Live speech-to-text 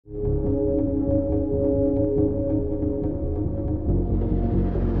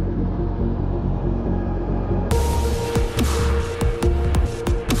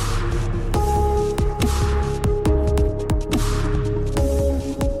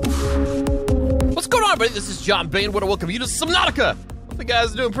on, everybody? This is John Bain. I want to welcome you to Subnautica. Hope you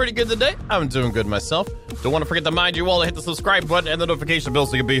guys are doing pretty good today. I'm doing good myself. Don't want to forget to remind you all to hit the subscribe button and the notification bell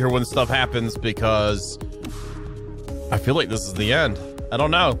so you can be here when stuff happens, because I feel like this is the end. I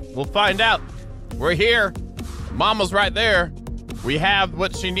don't know. We'll find out. We're here. Mama's right there. We have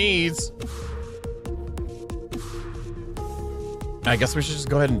what she needs. I guess we should just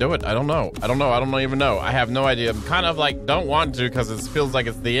go ahead and do it. I don't know. I don't even know. I have no idea. I'm kind of like, don't want to because it feels like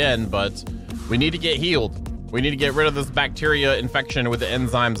it's the end, but we need to get healed. We need to get rid of this bacteria infection with the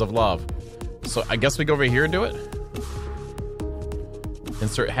enzymes of love. So I guess we go over here and do it.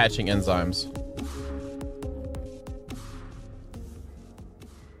 Insert hatching enzymes.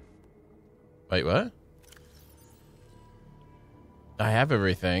 Wait, what? I have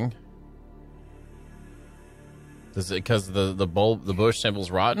everything. Is it because the bush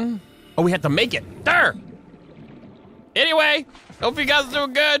sample's rotten? Oh, we have to make it. There. Anyway, hope you guys are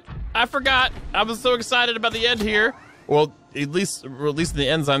doing good. I forgot. I was so excited about the end here. Well, at least releasing the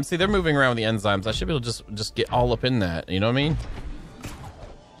enzymes. See, they're moving around with the enzymes. I should be able to just get all up in that. You know what I mean?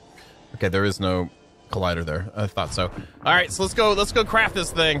 Okay, there is no collider there. I thought so. All right, so let's go. Let's go craft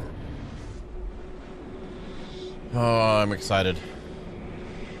this thing. Oh, I'm excited.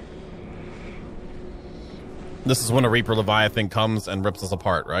 This is when a Reaper Leviathan comes and rips us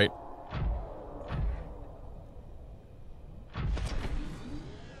apart, right?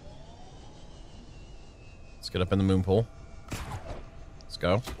 Let's get up in the moon pool. Let's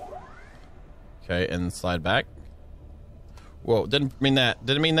go. Okay, and slide back. Whoa, didn't mean that.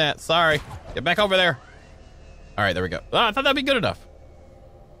 Didn't mean that. Sorry. Get back over there. All right, there we go. Oh, I thought that'd be good enough.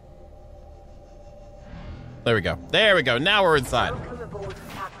 There we go. There we go. Now we're inside. Welcome aboard,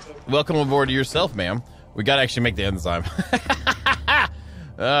 Captain. Welcome aboard to yourself, ma'am. We gotta actually make the enzyme.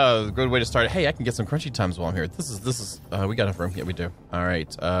 Oh, good way to start. Hey, I can get some crunchy times while I'm here. This is. We got enough room. Yeah, we do. All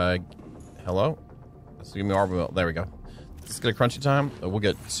right. Hello. Let's give me arbor milk. There we go. Let's get a crunchy time. We'll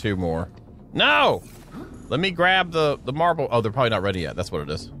get 2 more. No. Let me grab the marble. Oh, they're probably not ready yet. That's what it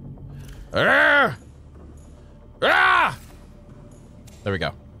is. Ah! Ah! There we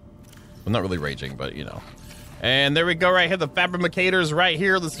go. I'm not really raging, but you know. And there we go right here. The fabricator's right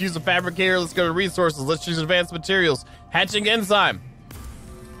here. Let's use the fabricator. Let's go to resources. Let's use advanced materials. Hatching enzyme.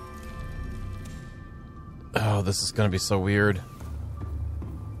 Oh, this is going to be so weird.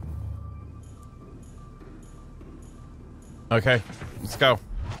 Okay, let's go.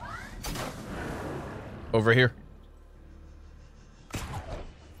 Over here.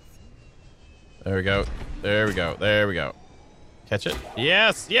 There we go. There we go. There we go. Catch it.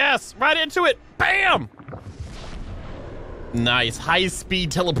 Yes, yes. Right into it. Bam! Nice.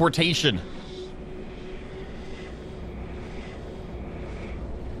 High-speed teleportation.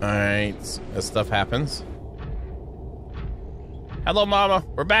 Alright. As stuff happens. Hello, Mama.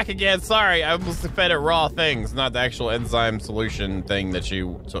 We're back again. Sorry, I almost fed it raw things, not the actual enzyme solution thing that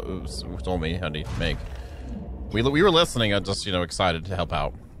you told me how to make. We were listening. I'm just, you know, excited to help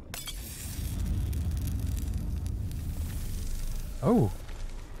out. Oh.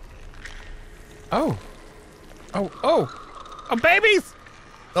 Oh. Oh, oh. Oh, babies!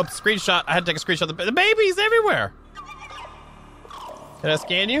 Oh, screenshot. I had to take a screenshot. The babies everywhere. Can I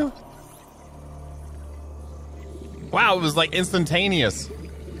scan you? Wow, it was like instantaneous.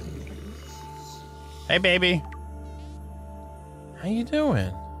 Hey, baby. How you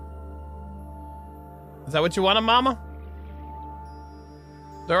doing? Is that what you wanted, Mama?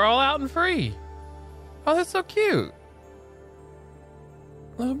 They're all out and free. Oh, that's so cute.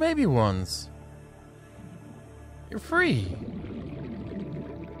 Little baby ones. You're free.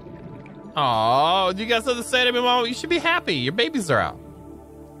 Oh, you got something to say to me, Mama? You should be happy. Your babies are out.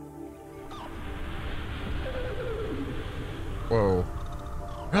 Whoa.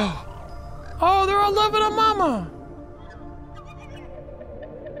 Oh, they're all loving on Mama.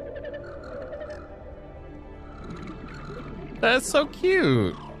 That's so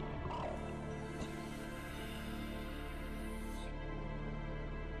cute.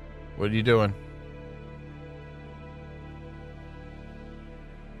 What are you doing?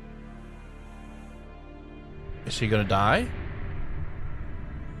 Is she gonna die?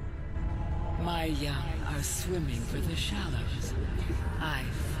 My young are swimming for the shallows. I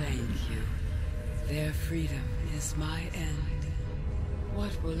thank you. Their freedom is my end.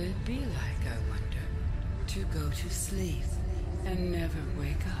 What will it be like, I wonder, to go to sleep and never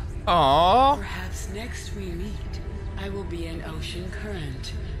wake up? Aww. Perhaps next we meet, I will be an ocean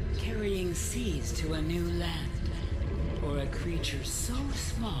current, carrying seas to a new land. Or a creature so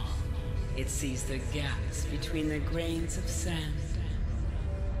small, it sees the gaps between the grains of sand.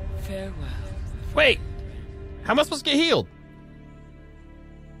 Farewell. Wait, how am I supposed to get healed?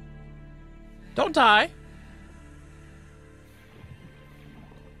 Don't die.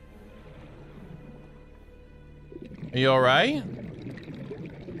 Are you alright?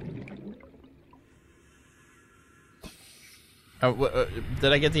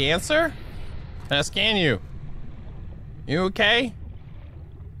 Did I get the answer? Can I scan you? You okay?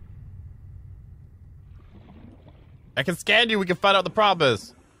 I can scan you. We can find out what the problem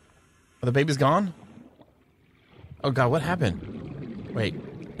is. Are the babies gone? Oh god, what happened? Wait,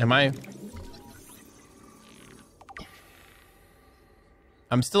 am I...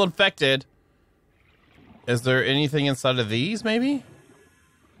 I'm still infected. Is there anything inside of these, maybe?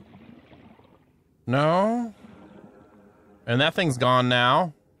 No? And that thing's gone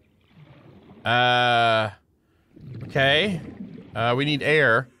now. Okay. We need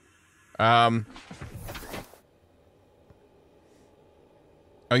air. Oh,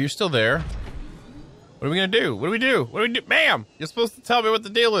 you're still there. What are we gonna do? What do we do? What do we do? Ma'am! You're supposed to tell me what the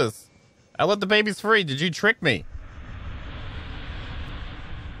deal is. I let the babies free. Did you trick me?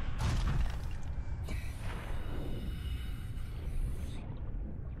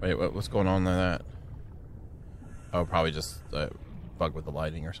 Wait, what's going on with that? Oh, probably just a bug with the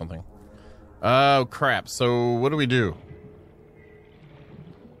lighting or something. Oh, crap. So, what do we do?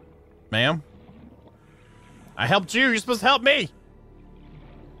 Ma'am? I helped you. You're supposed to help me.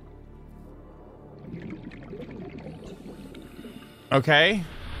 Okay.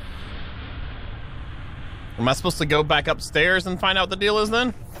 Am I supposed to go back upstairs and find out what the deal is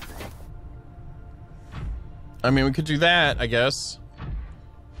then? I mean, we could do that, I guess.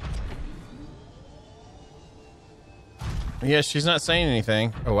 Yeah, she's not saying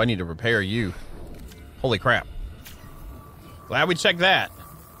anything. Oh, I need to repair you. Holy crap. Glad we checked that.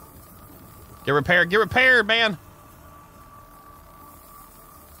 Get repaired, man.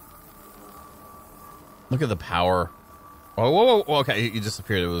 Look at the power. Oh, whoa, whoa, okay, you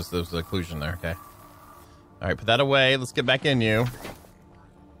disappeared. There was an occlusion there, okay. All right, put that away. Let's get back in you.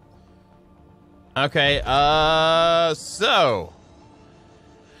 Okay, so.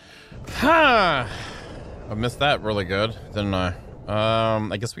 Huh. I missed that really good, didn't I?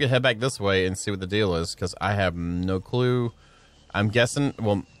 I guess we could head back this way and see what the deal is, because I have no clue. I'm guessing,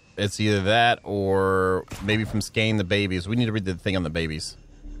 well, it's either that or maybe from scanning the babies. We need to read the thing on the babies.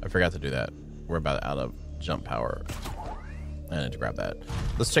 I forgot to do that. We're about out of jump power. I need to grab that.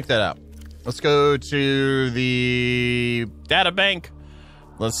 Let's check that out. Let's go to the data bank.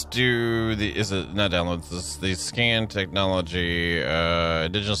 Let's do the, is it, not downloads, this, the scan technology,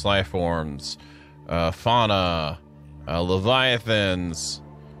 indigenous life forms, fauna, leviathans,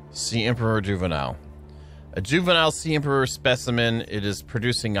 sea emperor juvenile. A juvenile sea emperor specimen, it is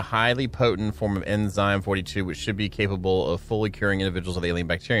producing a highly potent form of enzyme 42, which should be capable of fully curing individuals with alien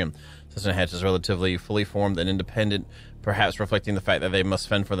bacterium. Specimen hatch is relatively fully formed and independent, perhaps reflecting the fact that they must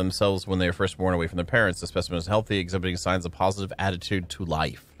fend for themselves when they are first born away from their parents. The specimen is healthy, exhibiting signs of positive attitude to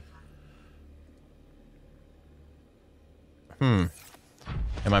life. Am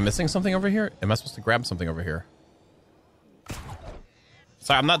I missing something over here? Am I supposed to grab something over here?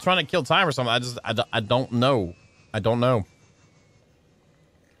 Sorry, I'm not trying to kill time or something. I don't know. I don't know.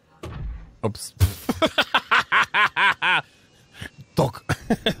 Oops. Dog.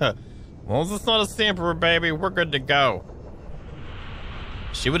 Well, this is not a stamper, baby. We're good to go.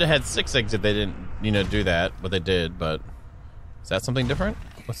 She would have had 6 eggs if they didn't, you know, do that. But they did, but... Is that something different?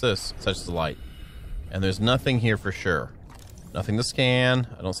 What's this? It's just a light. And there's nothing here for sure. Nothing to scan.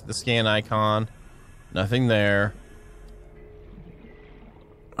 I don't see the scan icon. Nothing there.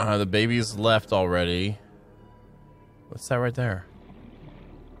 The baby's left already. What's that right there?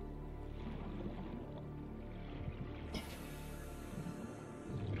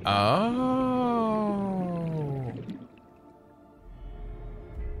 Oh.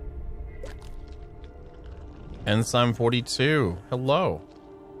 Enzyme 42. Hello.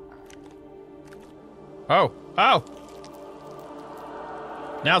 Oh. Oh.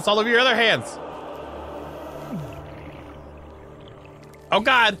 Now it's all over your other hands. Oh,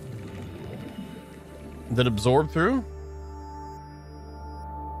 God. Did it absorb through?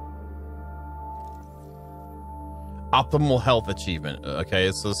 Optimal health achievement. Okay,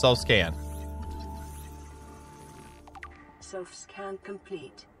 so self-scan. Self-scan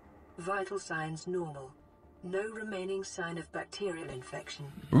complete. Vital signs normal. No remaining sign of bacterial infection.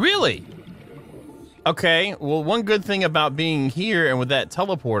 Really? Okay, well, one good thing about being here and with that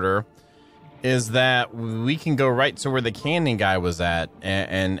teleporter is that we can go right to where the canning guy was at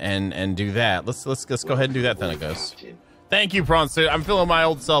and do that. Let's go ahead and do that then, I guess. Thank you, Prawn Suit. I'm feeling my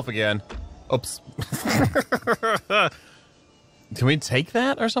old self again. Oops. Can we take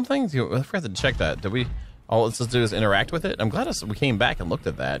that or something? I forgot to check that. Did we? All let's just do is interact with it. I'm glad we came back and looked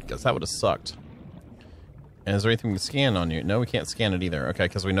at that, because that would have sucked. And is there anything we can scan on you? No, we can't scan it either. Okay,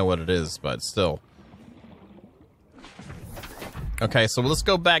 because we know what it is, but still. Okay, so let's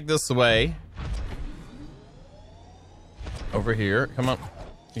go back this way. Over here. Come on.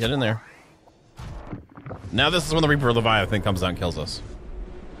 Get in there. Now this is when the Reaper Leviathan comes out and kills us.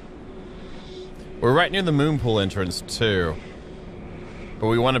 We're right near the moon pool entrance, too. But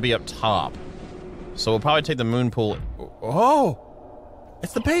we want to be up top. So we'll probably take the moon pool. Oh!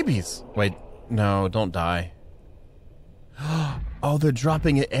 It's the babies! Wait, no, don't die. Oh, they're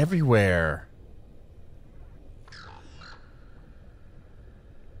dropping it everywhere.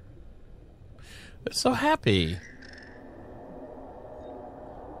 They're so happy.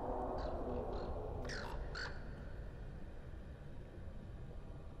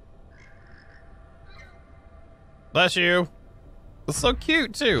 Bless you. It's so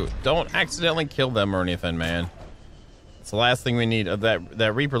cute, too. Don't accidentally kill them or anything, man. It's the last thing we need.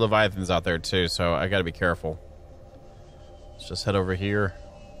 That Reaper Leviathan's out there, too, so I gotta be careful. Let's just head over here.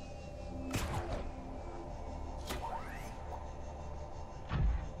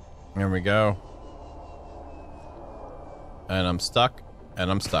 There we go. And I'm stuck.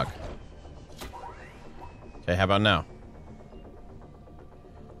 And I'm stuck. Okay, how about now?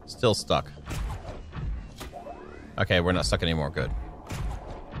 Still stuck. Okay, we're not stuck anymore. Good.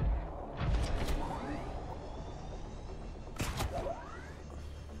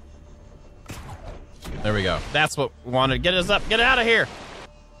 There we go. That's what we wanted. Get us up. Get out of here.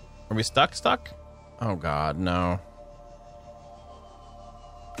 Are we stuck? Stuck? Oh, God, no.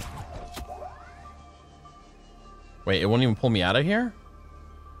 Wait, it won't even pull me out of here?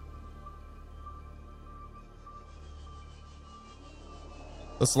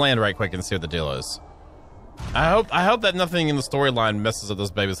 Let's land right quick and see what the deal is. I hope that nothing in the storyline messes up those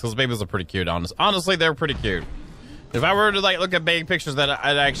babies, because babies are pretty cute. Honestly, they're pretty cute. If I were to like look at baby pictures, that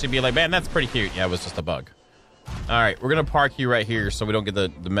I'd actually be like, man, that's pretty cute. Yeah, it was just a bug. All right, we're gonna park you right here so we don't get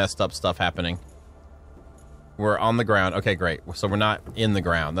the messed up stuff happening. We're on the ground. Okay, great. So we're not in the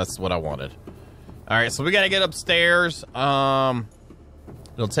ground. That's what I wanted. All right, so we gotta get upstairs. It'll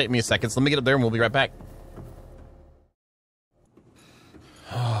take me a second. So let me get up there and we'll be right back.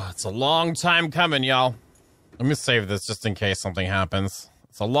 Oh, it's a long time coming, y'all. Let me save this just in case something happens.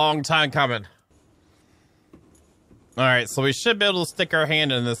 It's a long time coming. Alright, so we should be able to stick our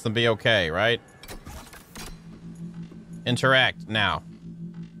hand in this and be okay, right? Interact now.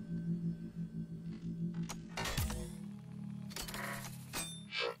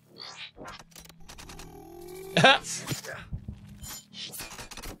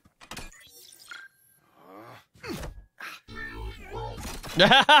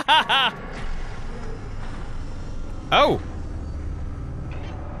 Oh!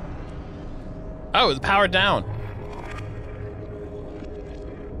 Oh, it's powered down.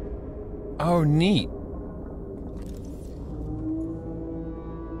 Oh, neat.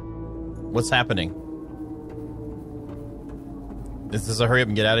 What's happening? Is this a hurry up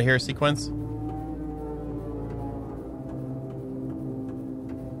and get out of here sequence?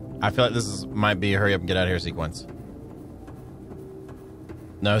 I feel like this might be a hurry up and get out of here sequence.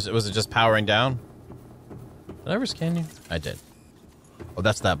 No, was it just powering down? Did I ever scan you? I did. Oh,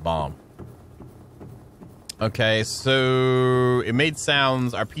 that's that bomb. Okay, so it made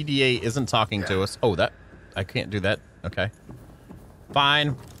sounds. Our PDA isn't talking to us. Oh, that I can't do that. Okay.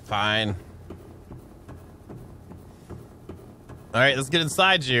 Fine. Fine. All right, let's get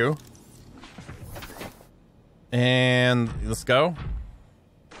inside you. And let's go.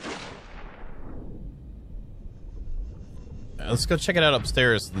 Let's go check it out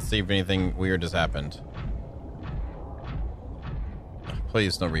upstairs and see if anything weird has happened.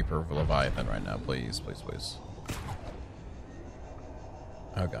 Please, no Reaper Leviathan right now. Please, please, please.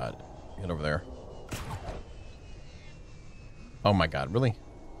 Oh, God. Get over there. Oh, my God. Really?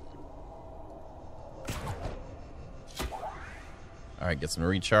 All right, get some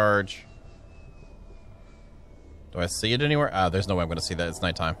recharge. Do I see it anywhere? Ah, there's no way I'm going to see that. It's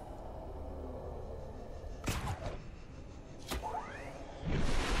nighttime.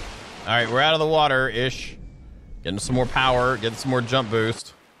 All right, we're out of the water-ish. Getting some more power, getting some more jump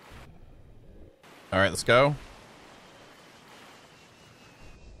boost. All right, let's go.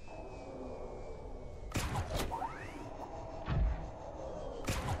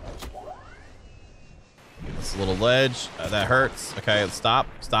 This little ledge, that hurts. Okay, let's stop,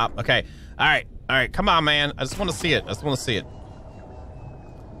 stop. Okay, all right, come on, man. I just want to see it. I just want to see it.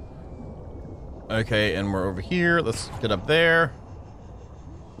 Okay, and we're over here. Let's get up there.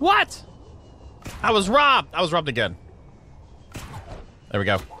 What? I was robbed. I was robbed again. There we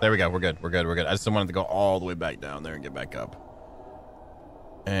go. There we go. We're good. We're good. We're good. I just wanted to go all the way back down there and get back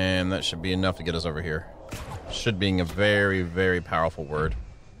up. And that should be enough to get us over here. Should being a very, very powerful word.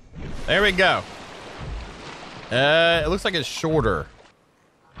 There we go. It looks like it's shorter.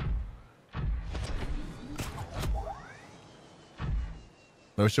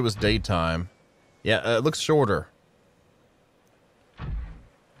 I wish it was daytime. Yeah, it looks shorter.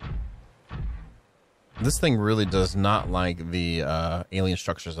 This thing really does not like the alien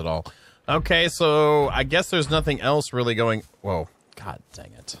structures at all. Okay, so I guess there's nothing else really going... Whoa, god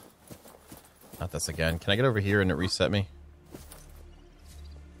dang it. Not this again. Can I get over here and it reset me?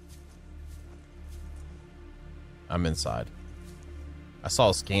 I'm inside. I saw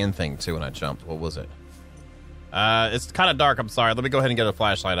a scan thing too when I jumped. What was it? It's kind of dark, I'm sorry. Let me go ahead and get a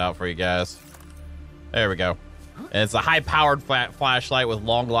flashlight out for you guys. There we go. And it's a high-powered flashlight with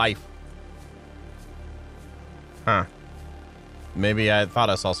long life. Huh. Maybe I thought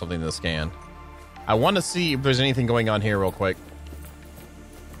I saw something in the scan. I want to see if there's anything going on here real quick.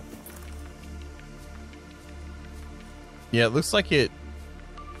 Yeah, it looks like it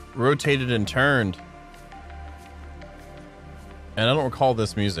rotated and turned. And I don't recall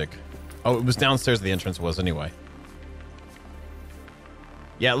this music. Oh, it was downstairs the entrance was anyway.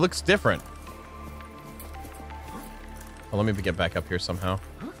 Yeah, it looks different. Well, let me get back up here somehow.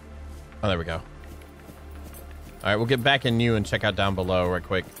 Oh, there we go. All right, we'll get back in you and check out down below right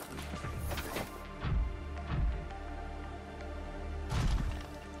quick.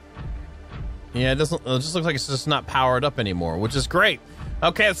 Yeah, it just looks like it's just not powered up anymore, which is great.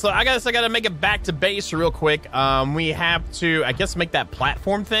 Okay, so I guess I gotta make it back to base real quick. We have to, I guess, make that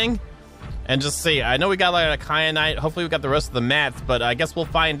platform thing and just see. I know we got like a kyanite. Hopefully we got the rest of the mats, but I guess we'll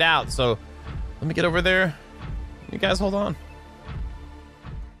find out. So let me get over there. You guys hold on.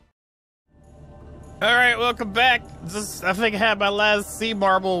 All right, welcome back. I think I had my last sea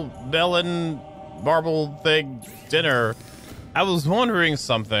marble melon marble thing dinner. I was wondering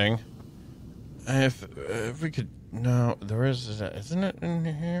something. If we could, no, there isn't it in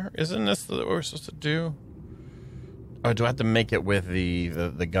here? Isn't this what we're supposed to do? Oh, do I have to make it with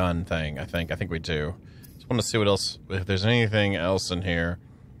the gun thing? I think we do. Just want to see what else, if there's anything else in here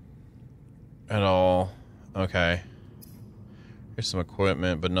at all. Okay. Here's some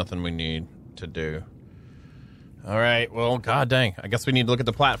equipment, but nothing we need to do. All right, well, god dang. I guess we need to look at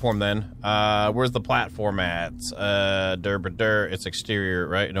the platform then. Where's the platform at? It's exterior,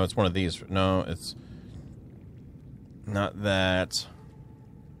 right? No, it's one of these. No, it's not that.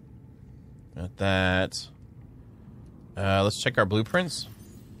 Not that. Let's check our blueprints.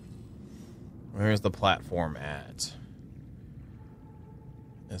 Where's the platform at?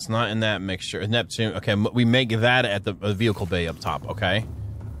 It's not in that mixture. Neptune. Okay, we make that at the vehicle bay up top, okay?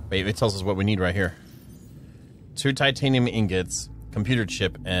 Wait, it tells us what we need right here. 2 titanium ingots, computer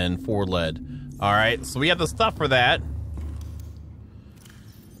chip, and 4 lead. Alright, so we have the stuff for that.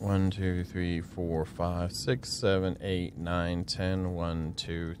 1, 2, 3, 4, 5, 6, 7, 8, 9, 10. 1,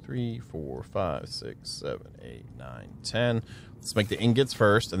 2, 3, 4, 5, 6, 7, 8, 9, 10. Let's make the ingots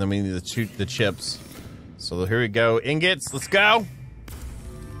first, and then we need the chips. So here we go. Ingots, let's go!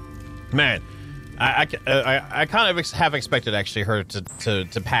 Man, I kind of have expected actually her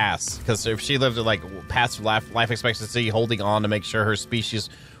to pass, because if she lived at like past life expectancy, holding on to make sure her species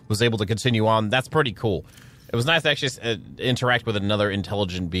was able to continue on, that's pretty cool. It was nice to actually interact with another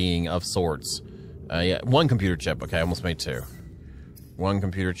intelligent being of sorts. Yeah, 1 computer chip. Okay, I almost made 2. 1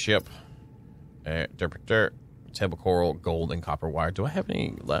 computer chip. Table coral, gold, and copper wire. Do I have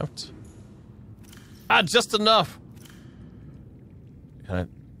any left? Ah, just enough. Can I?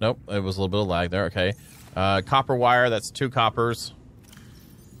 Nope, it was a little bit of lag there, okay. Copper wire, that's 2 coppers.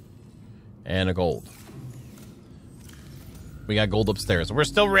 And a gold. We got gold upstairs. We're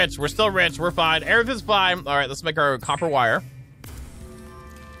still rich, we're fine. Everything's fine. Alright, let's make our copper wire.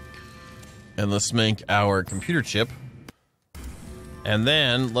 And let's make our computer chip. And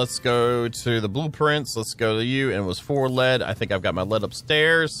then, let's go to the blueprints. Let's go to you, and it was 4 lead. I think I've got my lead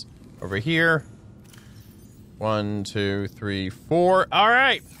upstairs. Over here. 1, 2, 3, 4. All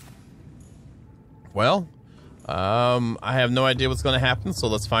right. Well, I have no idea what's going to happen, so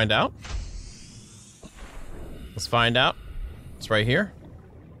let's find out. Let's find out. It's right here.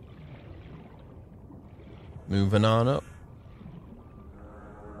 Moving on up.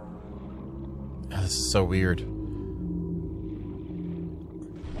 Oh, this is so weird.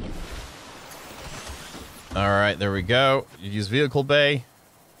 All right, there we go. You use vehicle bay.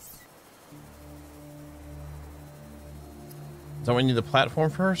 Don't we need the platform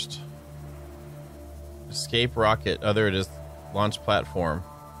first? Escape rocket. Oh, there it is. Launch platform.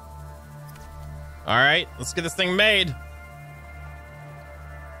 Alright, let's get this thing made.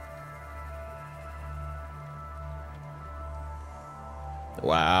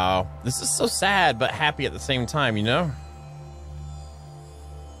 Wow. This is so sad, but happy at the same time, you know?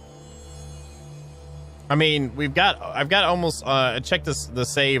 I mean, I've got almost, checked the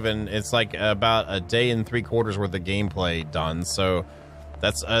save, and it's like about a day and 3/4 worth of gameplay done, so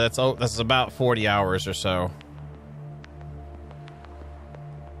that's about 40 hours or so.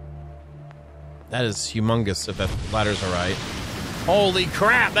 That is humongous, if that ladder's all right. Holy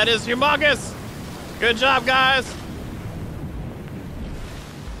crap, that is humongous! Good job, guys!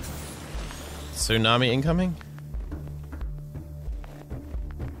 Tsunami incoming?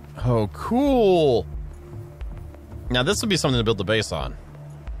 Oh, cool! Now, this would be something to build the base on.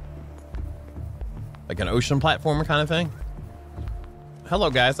 Like an ocean platformer kind of thing. Hello,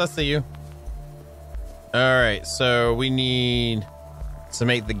 guys. I see you. Alright, so we need... To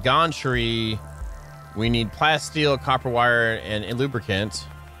make the gantry, we need plasteel, copper wire, and lubricant.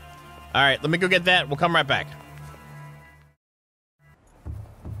 Alright, let me go get that. We'll come right back.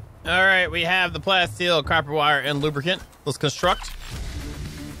 Alright, we have the plasteel, copper wire, and lubricant. Let's construct.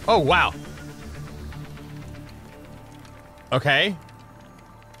 Oh, wow. Okay.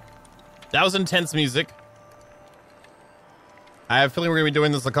 That was intense music. I have a feeling we're going to be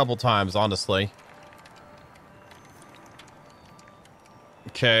doing this a couple times, honestly.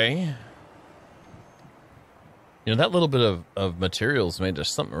 Okay. You know, that little bit of materials made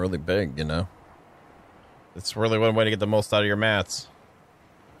just something really big, you know? It's really one way to get the most out of your mats.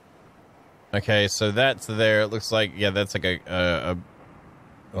 Okay, so that's there. It looks like, yeah, that's like well,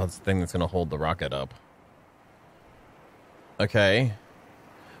 it's the thing that's going to hold the rocket up. Okay.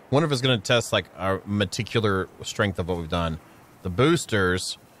 Wonder if it's going to test, like, our meticular strength of what we've done. The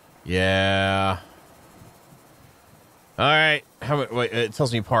boosters. Yeah. Alright. Wait, it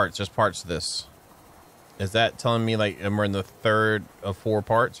tells me parts. Just parts of this. Is that telling me, like, we're in the 3rd of 4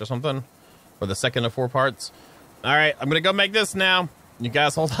 parts or something? Or the 2nd of 4 parts? Alright, I'm going to go make this now. You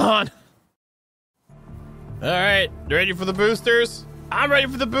guys hold on. Alright, ready for the boosters? I'm ready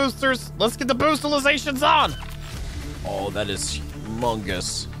for the boosters. Let's get the boosterizations on. Oh, that is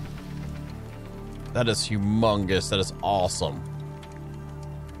humongous. That is humongous. That is awesome.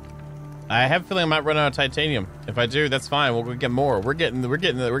 I have a feeling I might run out of titanium. If I do, that's fine. We'll get more. We're getting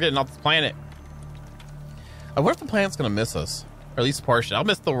off this planet. I wonder if the planet's gonna miss us, or at least partially. I'll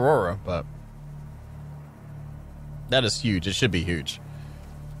miss the aurora, but that is huge. It should be huge.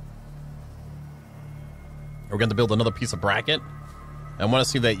 We're going to build another piece of bracket. I want to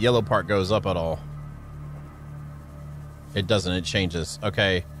see if that yellow part goes up at all. It doesn't. It changes.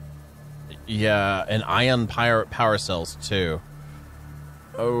 Okay. Yeah, and ion power cells, too.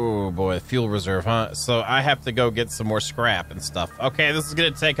 Oh, boy. Fuel reserve, huh? So I have to go get some more scrap and stuff. Okay, this is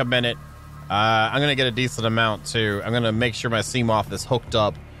going to take a minute. I'm going to get a decent amount, too. I'm going to make sure my Seamoth is hooked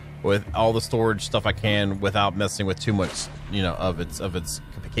up with all the storage stuff I can without messing with too much, you know, of its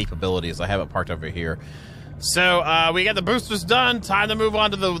capabilities. I have it parked over here. So, we got the boosters done. Time to move on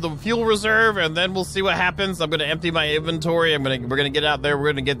to the fuel reserve, and then we'll see what happens. I'm going to empty my inventory. We're going to get out there.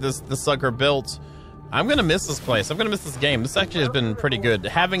 We're going to get this sucker built. I'm going to miss this place. I'm going to miss this game. This actually has been pretty good.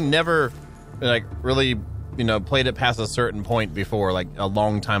 Having never, like, really, you know, played it past a certain point before, like, a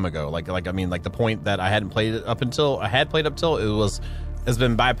long time ago. Like I mean, like, the point that I hadn't played it up until, has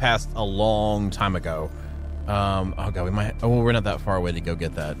been bypassed a long time ago. Oh, God, we're not that far away to go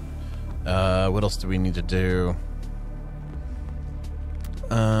get that. What else do we need to do?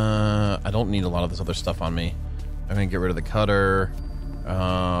 I don't need a lot of this other stuff on me. I'm gonna get rid of the cutter.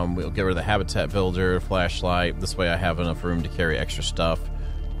 We'll get rid of the habitat builder, flashlight. This way I have enough room to carry extra stuff.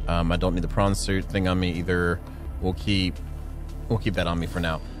 I don't need the prawn suit thing on me either. We'll keep that on me for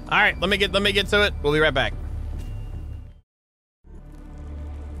now. All right, let me get to it. We'll be right back.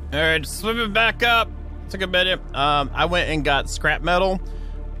 All right, swimming back up. Took a minute. I went and got scrap metal.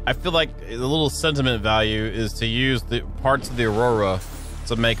 I feel like the little sentiment value is to use the parts of the aurora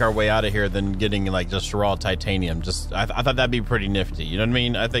to make our way out of here than getting, like, just raw titanium. I thought that'd be pretty nifty. You know what I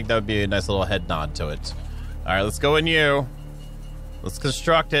mean? I think that would be a nice little head nod to it. All right, let's go in you. Let's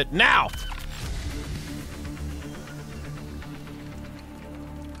construct it now.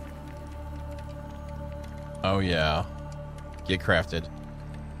 Oh, yeah. Get crafted.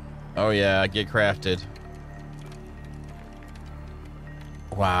 Oh, yeah, get crafted.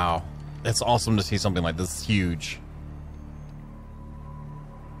 Wow. It's awesome to see something like this huge.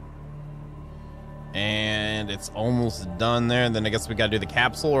 And it's almost done there. And then I guess we got to do the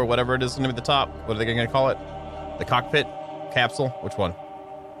capsule or whatever it is going to be at the top. What are they going to call it? The cockpit? Capsule? Which one?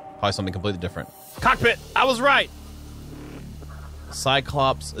 Probably something completely different. Cockpit! I was right!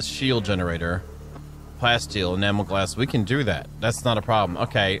 Cyclops shield generator. Plasteel, enamel glass. We can do that. That's not a problem.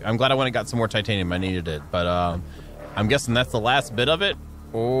 Okay, I'm glad I went and got some more titanium. I needed it. But, I'm guessing that's the last bit of it.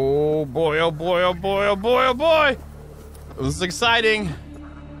 Oh boy, oh boy, oh boy, oh boy, oh boy! This is exciting.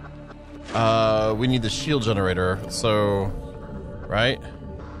 We need the shield generator, so... Right?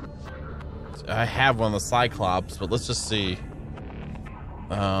 I have one of the Cyclops, but let's just see.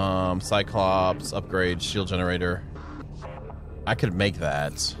 Cyclops, upgrade, shield generator. I could make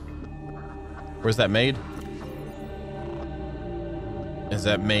that. Where's that made? Is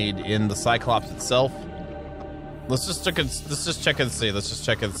that made in the Cyclops itself? Let's just check and see. Let's just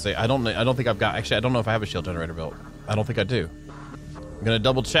check and see. I don't think I've got, actually I don't know if I have a shield generator built. I don't think I do. I'm gonna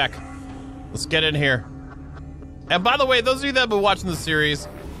double check. Let's get in here. And by the way, those of you that have been watching the series,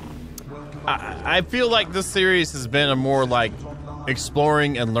 I feel like this series has been a more like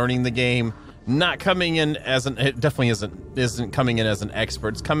exploring and learning the game, not coming in as an, it definitely isn't coming in as an expert.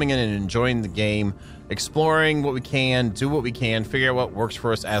 It's coming in and enjoying the game, exploring what we can, do what we can, figure out what works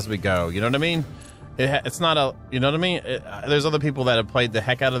for us as we go. You know what I mean? It's not a, you know what I mean? There's other people that have played the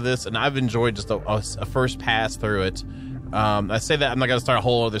heck out of this, and I've enjoyed just a first pass through it. I say that I'm not going to start a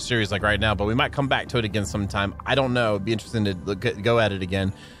whole other series like right now, but we might come back to it again sometime. I don't know. It'd be interesting to go at it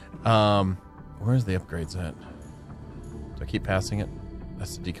again. Where's the upgrades at? Do I keep passing it?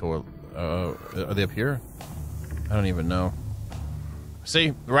 That's the decoy. Are they up here? I don't even know.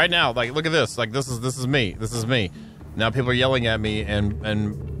 See, right now, like, look at this. Like, this is me. This is me. Now people are yelling at me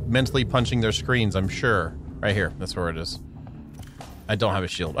and mentally punching their screens, I'm sure. Right here. That's where it is. I don't have a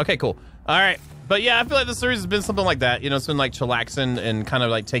shield. Okay, cool. All right. But yeah, I feel like the series has been something like that. You know, it's been like chillaxing and kind of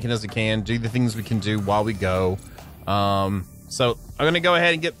like taking as it can, do the things we can do while we go. So I'm going to go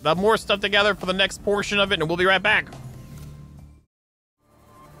ahead and get more stuff together for the next portion of it, and we'll be right back.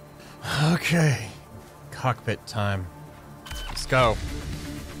 Okay. Cockpit time. Let's go.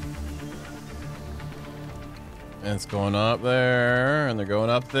 And it's going up there, and they're going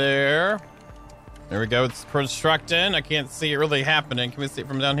up there. There we go. It's constructing. I can't see it really happening. Can we see it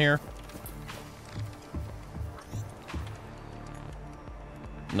from down here?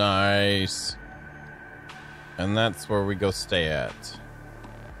 Nice. And that's where we go stay at.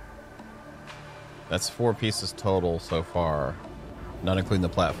 That's 4 pieces total so far, not including the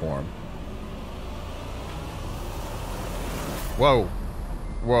platform. Whoa.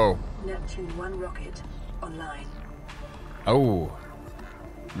 Whoa. Neptune 1 rocket online. Oh.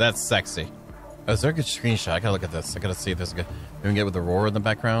 That's sexy. Oh, is there a good screenshot? I gotta look at this. I gotta see if there's a good... Maybe we can get with the roar in the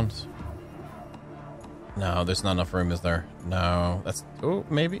background? No, there's not enough room, is there? No. That's... Oh,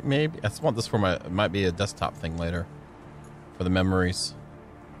 maybe. I just want this for my... It might be a desktop thing later. For the memories.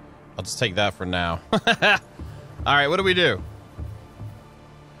 I'll just take that for now. Alright, what do we do?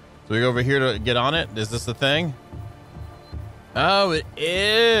 Do we go over here to get on it? Is this the thing? Oh, it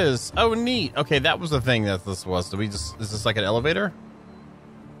is! Oh, neat! Okay, that was the thing that this was. Did we just... Is this like an elevator?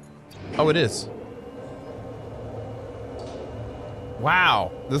 Oh, it is.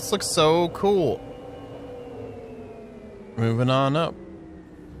 Wow, this looks so cool. Moving on up.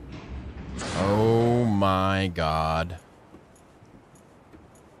 Oh my god.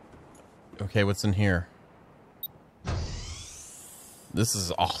 Okay, what's in here? This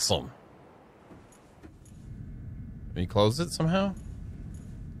is awesome. Can you close it somehow?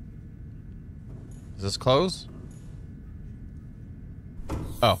 Does this close?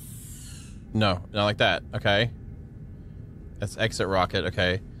 Oh. No, not like that. Okay. That's exit rocket.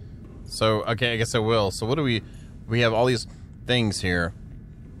 Okay. So, okay, I guess I will. So what do we have all these things here.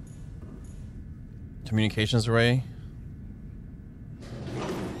 Communications array.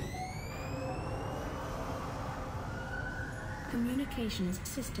 Communications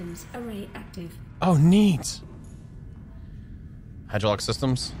systems array active. Oh, neat. Hydraulic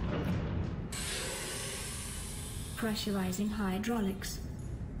systems. Pressurizing hydraulics.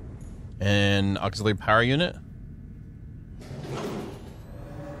 And auxiliary power unit.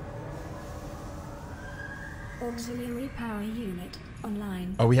 Auxiliary power unit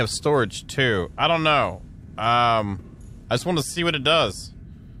online. Oh, we have storage too. I don't know. I just want to see what it does.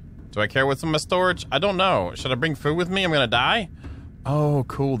 Do I care what's in my storage? I don't know. Should I bring food with me? I'm gonna die? Oh,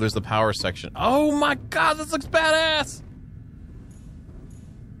 cool. There's the power section. Oh my god, this looks badass!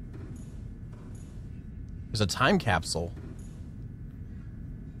 There's a time capsule.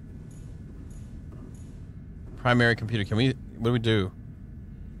 Primary computer. Can we... What do we do?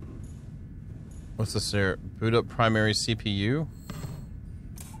 What's this here? Boot up primary CPU?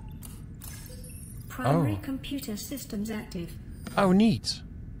 Primary computer systems active. Oh, neat.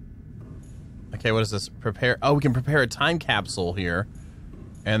 Okay, what is this? Prepare... Oh, we can prepare a time capsule here.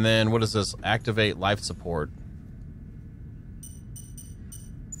 And then, what is this? Activate life support.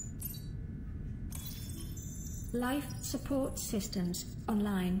 Life support systems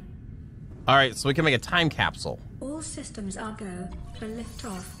online. All right, so we can make a time capsule. All systems are go for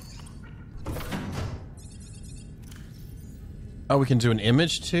liftoff. Oh, we can do an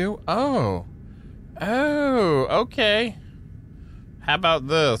image too? Oh. Oh, okay. How about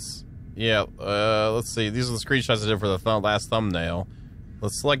this? Yeah, let's see. These are the screenshots I did for the last thumbnail.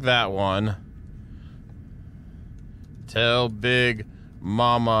 Let's select that one. Tell Big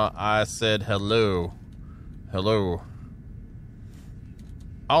Mama I said hello. Hello.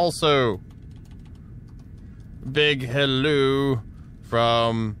 Also, big hello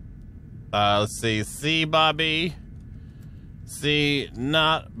from, let's see, C. Bobby. C.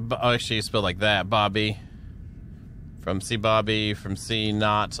 Not, oh, actually, you spelled like that, Bobby. From C. Bobby, from C.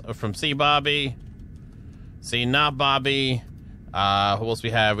 Not, from C. Bobby. C. Not Bobby. Who else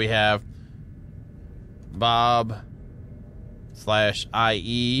we have? We have Bob /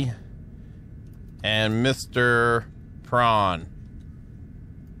 IE and Mr. Prawn.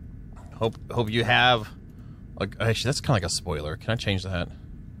 Hope you have. Like, actually, that's kind of like a spoiler. Can I change that?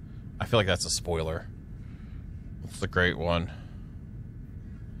 I feel like that's a spoiler. It's a great one.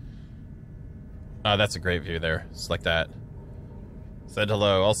 That's a great view there. Just like that. Said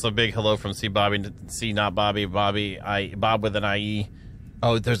hello. Also, big hello from C. Bobby. C. Not Bobby. Bob with an IE.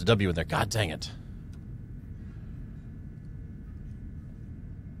 Oh, there's a W in there. God dang it.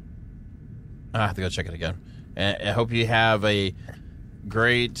 I have to go check it again. And I hope you have a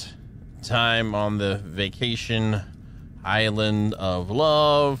great time on the vacation island of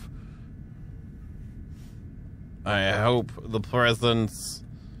love. I hope the presents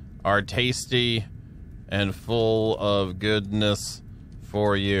are tasty and full of goodness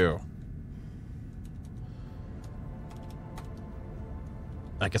for you.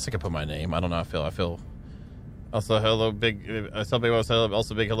 I guess I could put my name. I don't know. I feel. Also, hello, big. Somebody wants to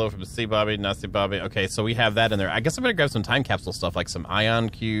also big hello from C. Bobby, not C. Bobby. Okay, so we have that in there. I guess I'm gonna grab some time capsule stuff, like some ion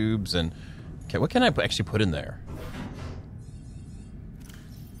cubes and. Okay, what can I actually put in there?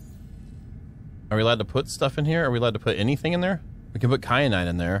 Are we allowed to put stuff in here? Are we allowed to put anything in there? We can put kyanite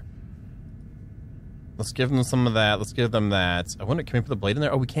in there. Let's give them some of that. Let's give them that. I wonder, can we put the blade in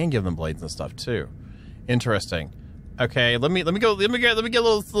there? Oh, we can give them blades and stuff too. Interesting. Okay, let me get a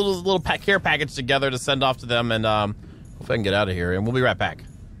little care package together to send off to them, and hopefully I can get out of here, and we'll be right back.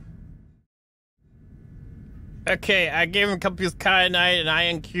 Okay, I gave him a couple pieces of kyanite, an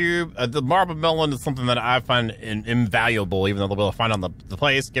iron cube. The marble melon is something that I find invaluable, even though they'll be able to find on the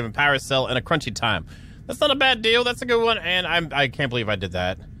place. Give him power cell and a crunchy time. That's not a bad deal. That's a good one, and I can't believe I did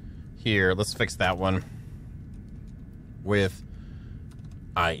that. Here, let's fix that one with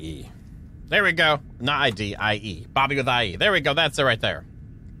IE. There we go. Not ID, IE. Bobby with IE. There we go. That's it right there.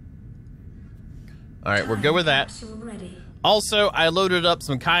 All right, we're good with that. Also, I loaded up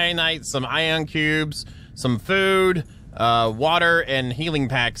some kyanite, some ion cubes, some food, water, and healing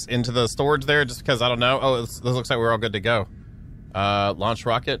packs into the storage there just because I don't know. Oh, this looks like we're all good to go. Launch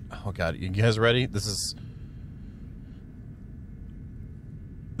rocket. Oh, God. You guys ready? This is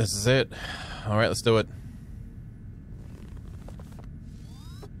it. All right, let's do it.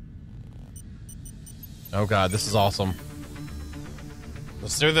 Oh, God. This is awesome.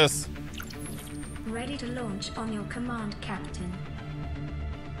 Let's do this. Ready to launch on your command, Captain.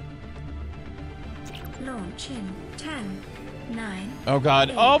 Launch in 10, 9. Oh, God.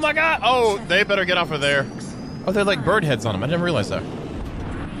 8, Oh, my God. Oh, 7, they better get off of there. 6, Oh, they're like bird heads on them. I didn't realize that.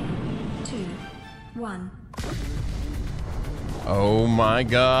 2, 1. Oh, my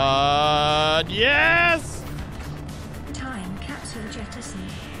God. Yes! Time capsule jettisoned.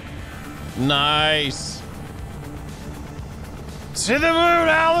 Nice. To the moon,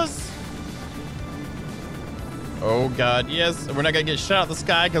 Alice! Oh, God, yes. We're not going to get shot out of the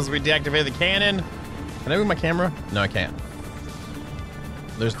sky because we deactivated the cannon. Can I move my camera? No, I can't.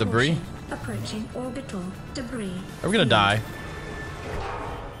 There's debris. Approaching orbital debris. Are we going to die?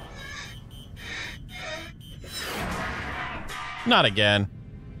 Not again.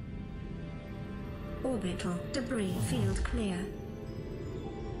 Orbital debris field clear.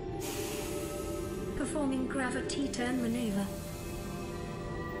 Performing gravity turn maneuver.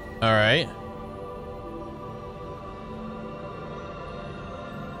 All right.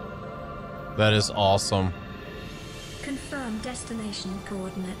 That is awesome. Confirm destination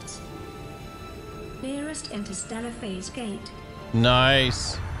coordinates. Nearest interstellar phase gate.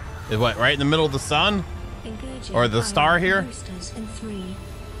 Nice. Is what, right in the middle of the sun? Engaging Or the star here? boosters in 3,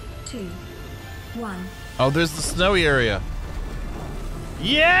 2, 1. Oh, there's the snowy area.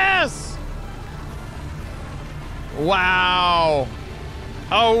 Yes! Wow.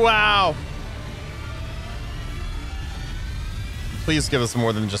 Oh, wow. Please give us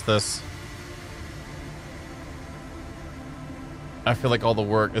more than just this. I feel like all the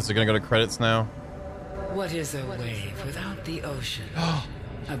work, is it gonna go to credits now? What is a wave without the ocean?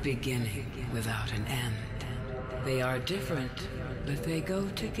 A beginning without an end. They are different, but they go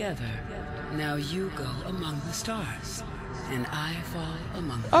together. Now you go among the stars, and I fall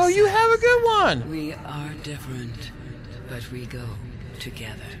among the Oh, you sands. have a good one! We are different, but we go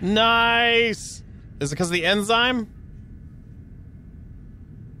together. Nice! Is it because of the enzyme?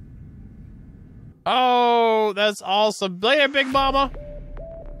 Oh, that's awesome. Later, Big Mama!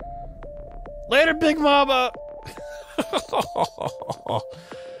 Later, Big Mama!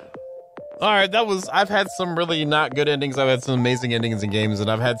 Alright, I've had some really not good endings, I've had some amazing endings in games, and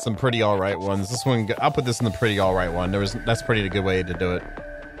I've had some pretty alright ones. This one, I'll put this in the pretty alright one. That's pretty a good way to do it.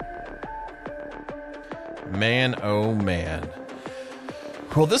 Man, oh man.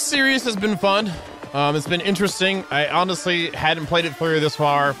 Well, this series has been fun. It's been interesting. I honestly hadn't played it through this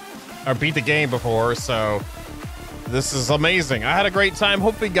far, or beat the game before, so this is amazing. I had a great time.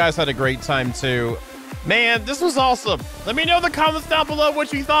 Hopefully you guys had a great time too. Man, this was awesome. Let me know in the comments down below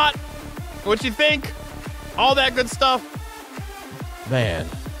what you thought, what you think, all that good stuff. Man,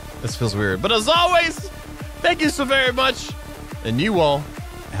 this feels weird. But as always, thank you so very much, and you all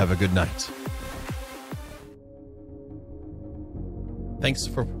have a good night. Thanks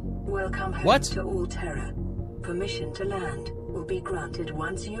for... Welcome home What? to Alterra. Permission to land will be granted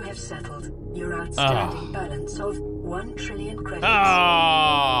once you have settled your outstanding balance of 1 trillion credits.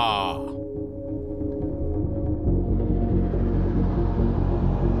 Ah.